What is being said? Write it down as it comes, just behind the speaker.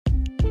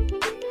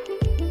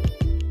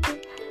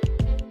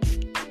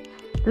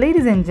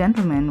Ladies and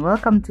gentlemen,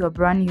 welcome to a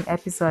brand new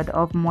episode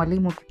of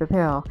Mwalimu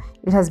Kipepeo.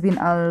 It has been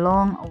a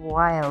long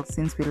while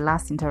since we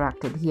last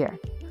interacted here.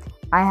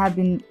 I have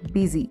been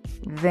busy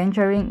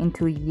venturing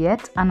into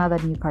yet another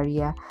new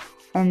career,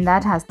 and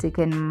that has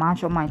taken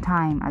much of my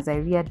time as I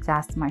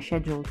readjust my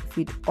schedule to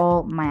fit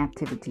all my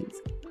activities.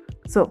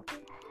 So,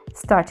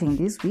 starting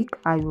this week,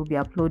 I will be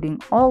uploading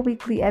all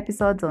weekly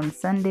episodes on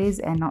Sundays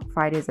and not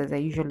Fridays as I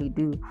usually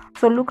do.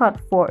 So look out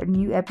for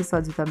new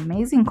episodes with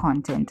amazing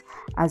content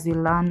as we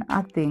learn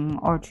a thing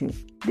or two.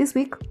 This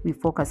week, we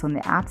focus on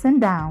the ups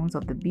and downs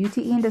of the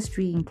beauty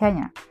industry in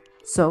Kenya.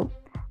 So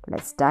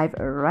let's dive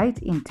right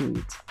into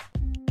it.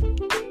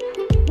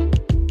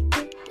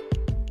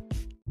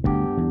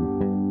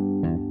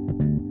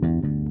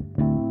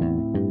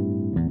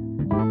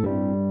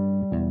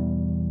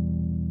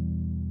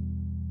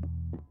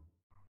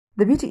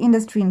 The beauty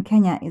industry in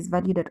Kenya is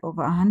valued at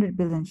over 100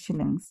 billion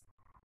shillings.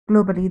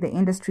 Globally, the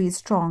industry is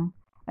strong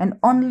and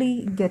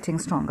only getting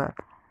stronger,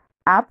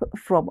 up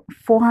from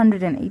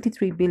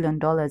 $483 billion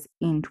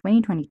in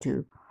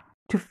 2022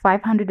 to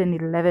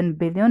 $511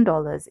 billion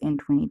in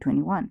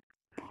 2021.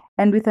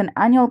 And with an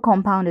annual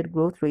compounded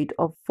growth rate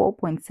of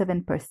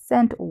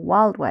 4.7%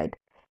 worldwide,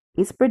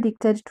 is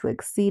predicted to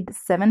exceed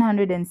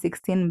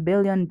 $716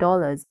 billion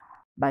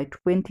by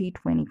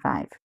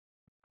 2025.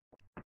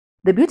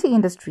 The beauty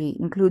industry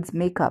includes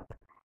makeup,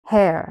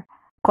 hair,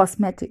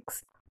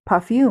 cosmetics,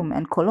 perfume,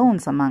 and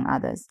colognes, among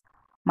others.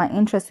 My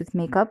interest with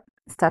makeup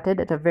started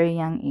at a very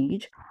young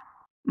age.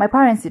 My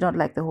parents did not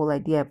like the whole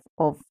idea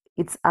of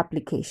its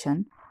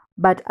application,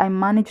 but I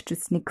managed to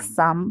sneak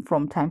some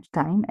from time to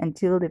time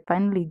until they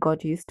finally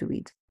got used to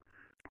it.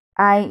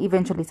 I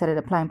eventually started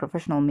applying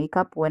professional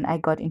makeup when I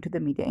got into the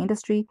media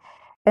industry,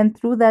 and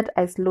through that,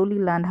 I slowly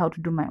learned how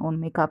to do my own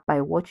makeup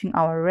by watching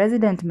our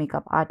resident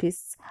makeup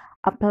artists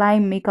apply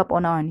makeup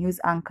on our news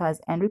anchors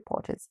and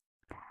reporters.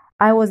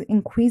 I was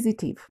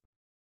inquisitive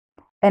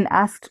and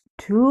asked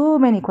too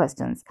many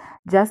questions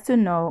just to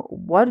know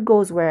what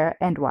goes where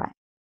and why.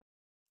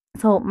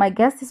 So, my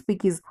guest this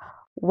week is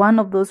one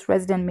of those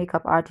resident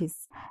makeup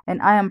artists,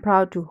 and I am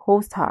proud to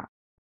host her.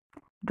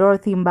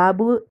 Dorothy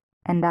Mbabu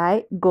and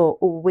I go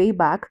way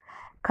back,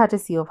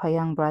 courtesy of her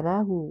young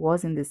brother who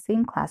was in the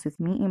same class with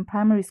me in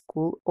primary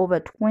school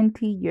over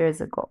 20 years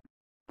ago.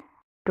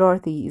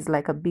 Dorothy is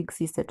like a big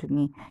sister to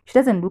me. She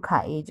doesn't look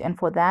her age, and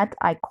for that,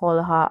 I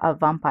call her a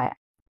vampire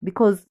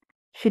because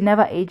she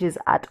never ages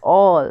at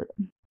all.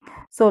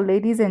 So,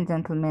 ladies and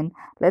gentlemen,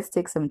 let's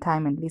take some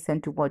time and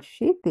listen to what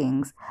she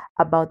thinks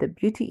about the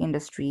beauty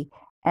industry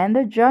and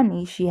the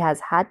journey she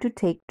has had to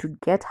take to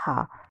get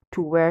her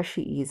to where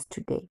she is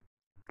today.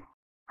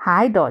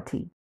 Hi,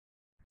 Dottie.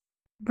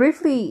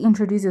 Briefly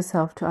introduce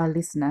yourself to our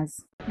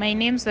listeners. My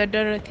name's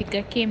Dorothy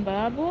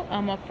Gakimbabu.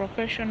 I'm a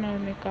professional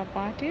makeup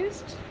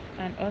artist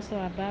and also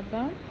a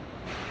barber.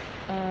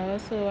 I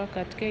also work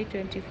at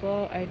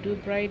K24. I do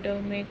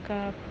bridal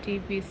makeup,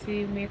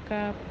 TVC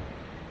makeup,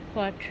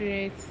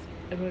 portraits,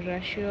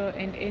 ratio,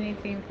 and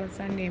anything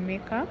concerning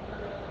makeup.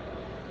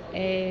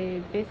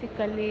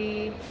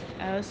 Basically,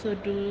 I also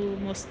do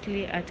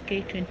mostly at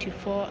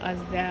K24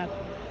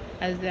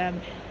 as their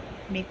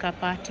makeup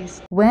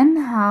artist. When,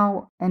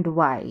 how, and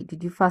why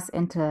did you first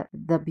enter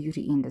the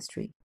beauty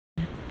industry?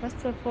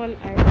 First of all,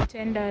 I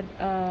attended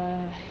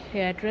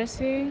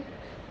hairdressing.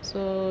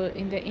 So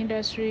in the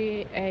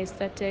industry, I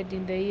started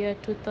in the year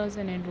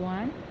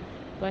 2001,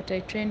 but I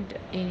trained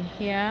in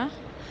hair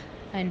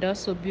and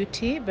also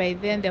beauty. By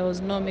then, there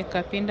was no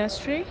makeup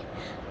industry,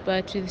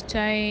 but with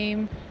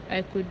time,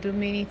 I could do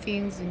many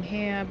things in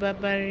hair,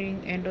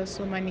 barbering, and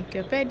also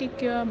manicure,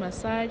 pedicure,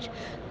 massage.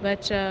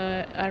 But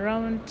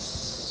around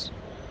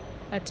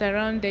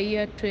the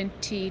year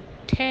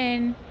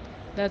 2010,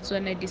 that's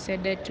when I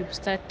decided to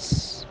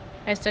start.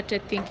 I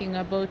started thinking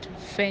about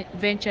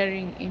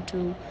venturing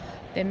into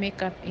the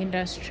makeup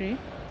industry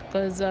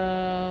because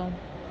I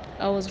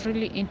was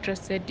really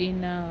interested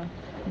in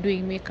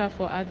doing makeup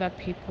for other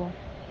people.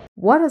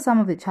 What are some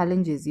of the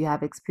challenges you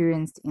have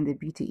experienced in the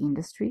beauty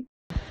industry?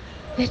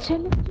 The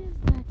challenges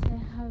that I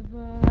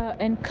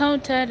have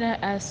encountered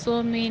are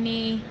so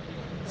many,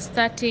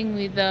 starting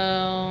with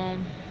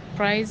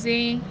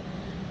pricing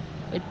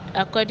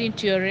according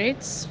to your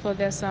rates. For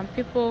there are some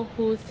people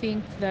who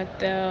think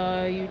that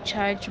you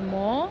charge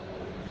more,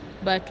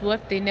 but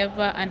what they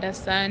never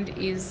understand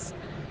is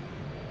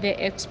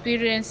the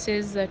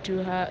experiences that you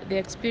have, the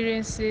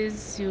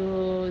experiences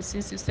you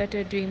since you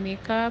started doing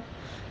makeup,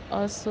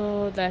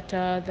 also that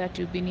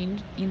you've been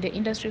in the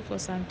industry for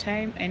some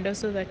time, and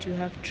also that you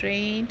have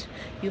trained,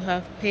 you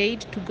have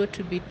paid to go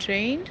to be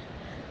trained,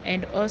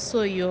 and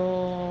also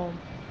your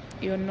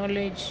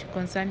knowledge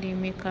concerning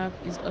makeup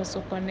is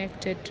also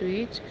connected to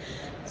it.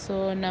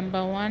 So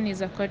number one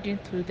is according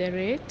to the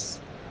rates.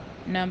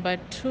 Number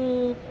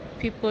two,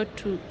 people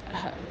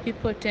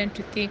tend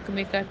to think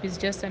makeup is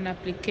just an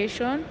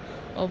application,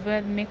 of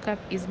where makeup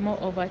is more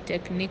of a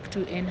technique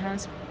to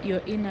enhance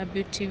your inner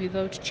beauty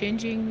without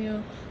changing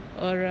you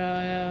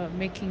or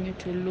making you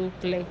to look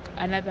like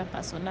another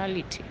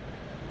personality.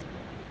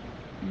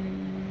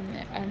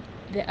 And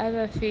the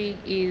other thing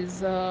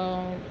is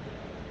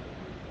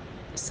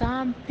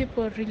some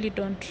people really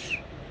don't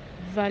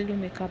value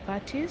makeup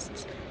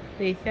artists.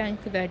 They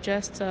think they're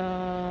just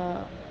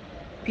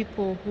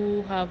people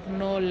who have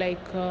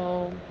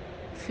no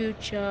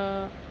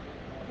future,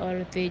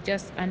 or they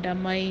just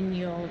undermine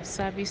your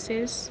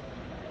services,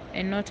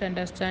 and not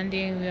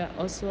understanding we are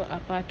also a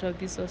part of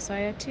this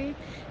society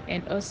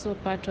and also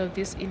part of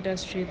this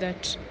industry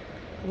that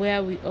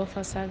where we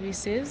offer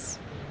services,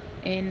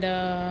 and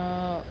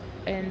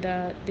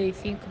they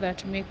think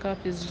that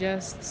makeup is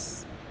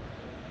just,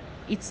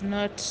 it's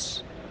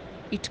not,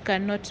 it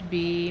cannot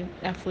be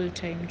a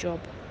full-time job.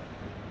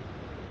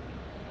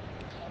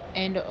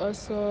 And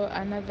also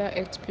another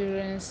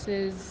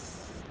experiences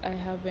I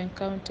have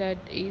encountered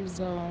is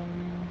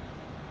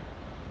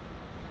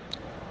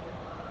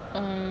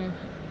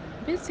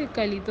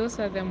basically those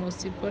are the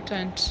most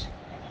important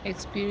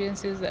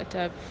experiences that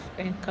I've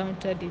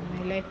encountered in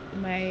my life,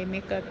 my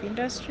makeup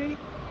industry,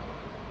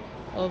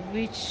 of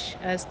which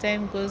as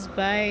time goes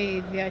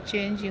by they are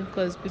changing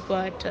because people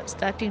are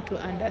starting to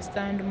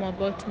understand more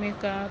about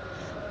makeup,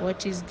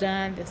 what is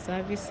done, the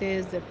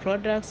services, the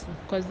products,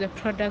 because the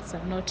products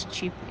are not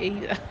cheap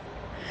either.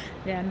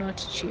 They are not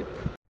cheap.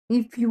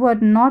 If you were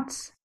not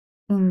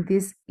in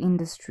this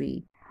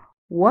industry,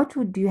 what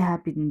would you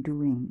have been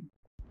doing?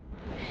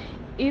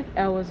 If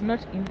I was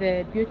not in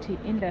the beauty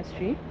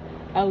industry,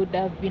 I would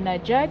have been a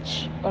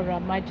judge or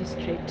a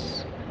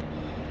magistrate.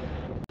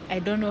 I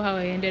don't know how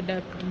I ended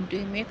up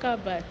doing makeup,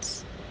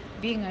 but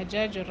being a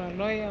judge or a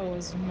lawyer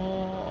was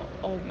more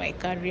of my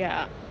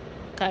career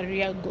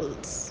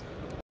goals.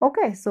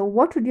 Okay, so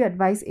what would you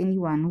advise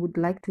anyone who would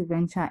like to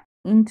venture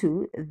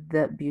into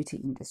the beauty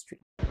industry?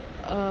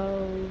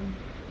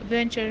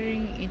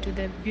 Venturing into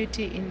the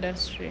beauty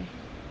industry.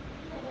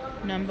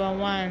 Number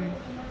one,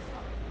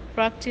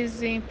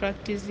 practicing.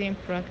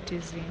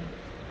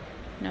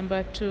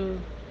 Number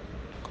two,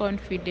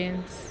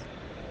 confidence.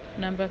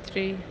 Number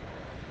three,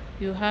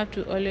 you have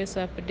to always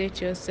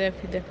update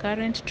yourself with the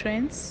current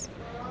trends,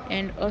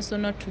 and also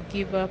not to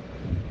give up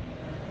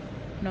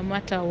no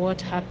matter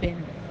what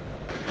happens.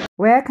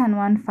 Where can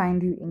one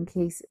find you in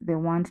case they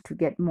want to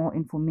get more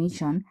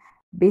information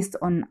based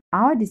on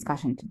our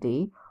discussion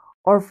today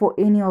or for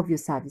any of your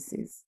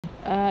services?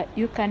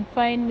 You can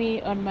find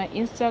me on my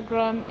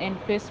Instagram and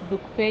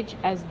Facebook page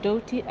as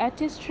Doughty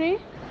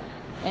Artistry,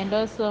 and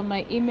also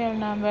my email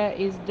number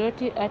is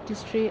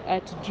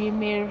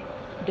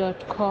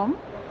doughtyartistry@gmail.com,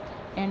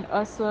 and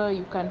also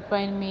you can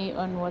find me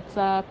on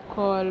WhatsApp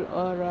call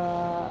or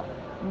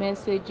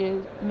message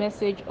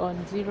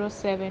on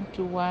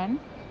 0721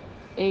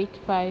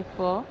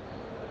 854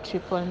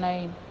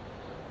 999.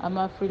 I'm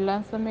a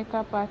freelancer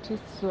makeup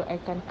artist, so I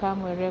can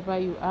come wherever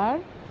you are.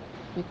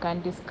 We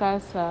can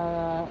discuss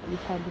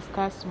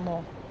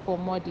more for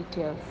more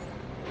details.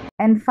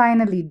 And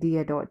finally,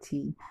 dear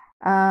Dottie,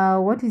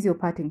 what is your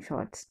parting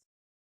shot?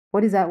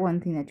 What is that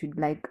one thing that you'd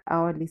like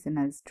our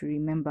listeners to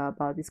remember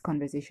about this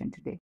conversation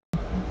today?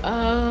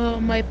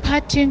 My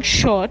parting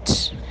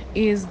shot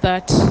is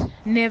that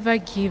never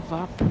give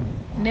up.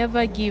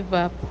 Never give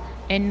up.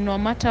 And no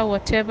matter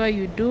whatever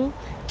you do,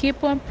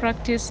 keep on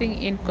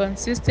practicing.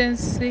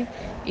 Inconsistency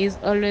is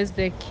always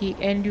the key,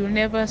 and you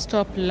never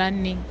stop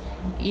learning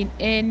in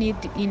any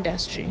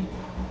industry.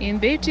 In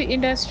beauty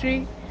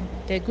industry,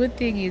 the good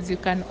thing is you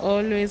can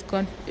always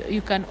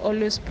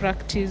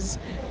practice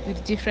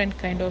with different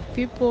kind of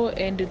people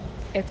and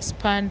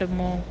expand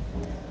more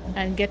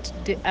and get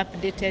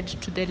updated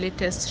to the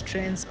latest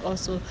trends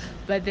also.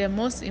 But the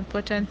most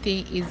important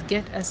thing is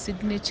get a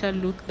signature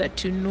look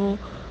that you know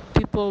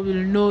people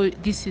will know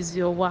this is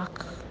your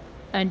work,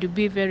 and you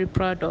be very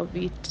proud of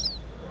it.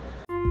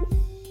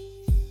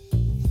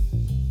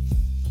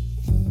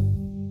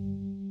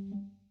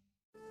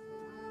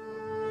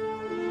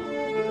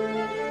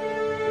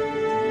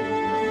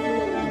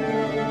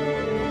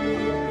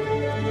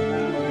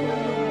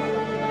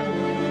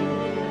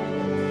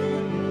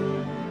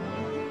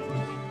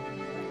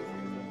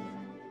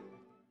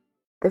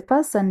 The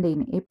first Sunday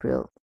in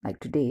April, like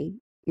today,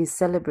 is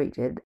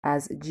celebrated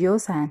as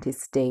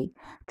Geoscientists Day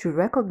to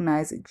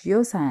recognize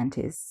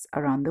geoscientists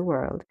around the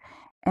world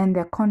and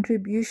their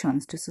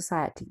contributions to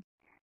society.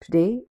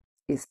 Today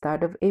is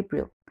 3rd of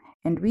April,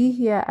 and we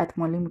here at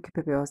Mwalimu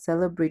Kipepeo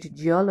celebrate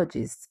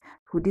geologists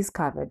who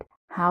discovered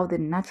how the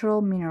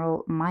natural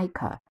mineral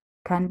mica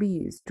can be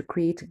used to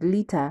create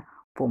glitter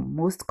for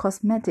most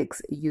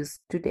cosmetics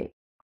used today.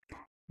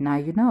 Now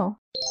you know.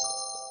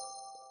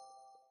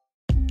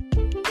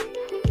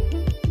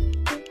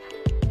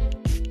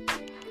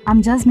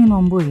 I'm Jasmine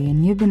Wambui,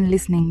 and you've been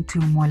listening to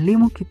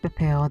Mwalimu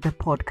Kipepeo, the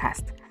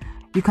podcast.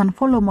 You can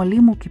follow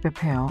Mwalimu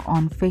Kipepeo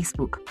on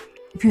Facebook.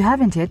 If you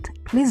haven't yet,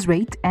 please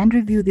rate and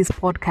review this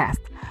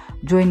podcast.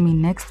 Join me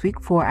next week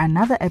for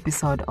another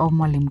episode of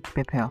Mwalimu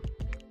Kipepeo.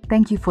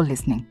 Thank you for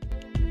listening.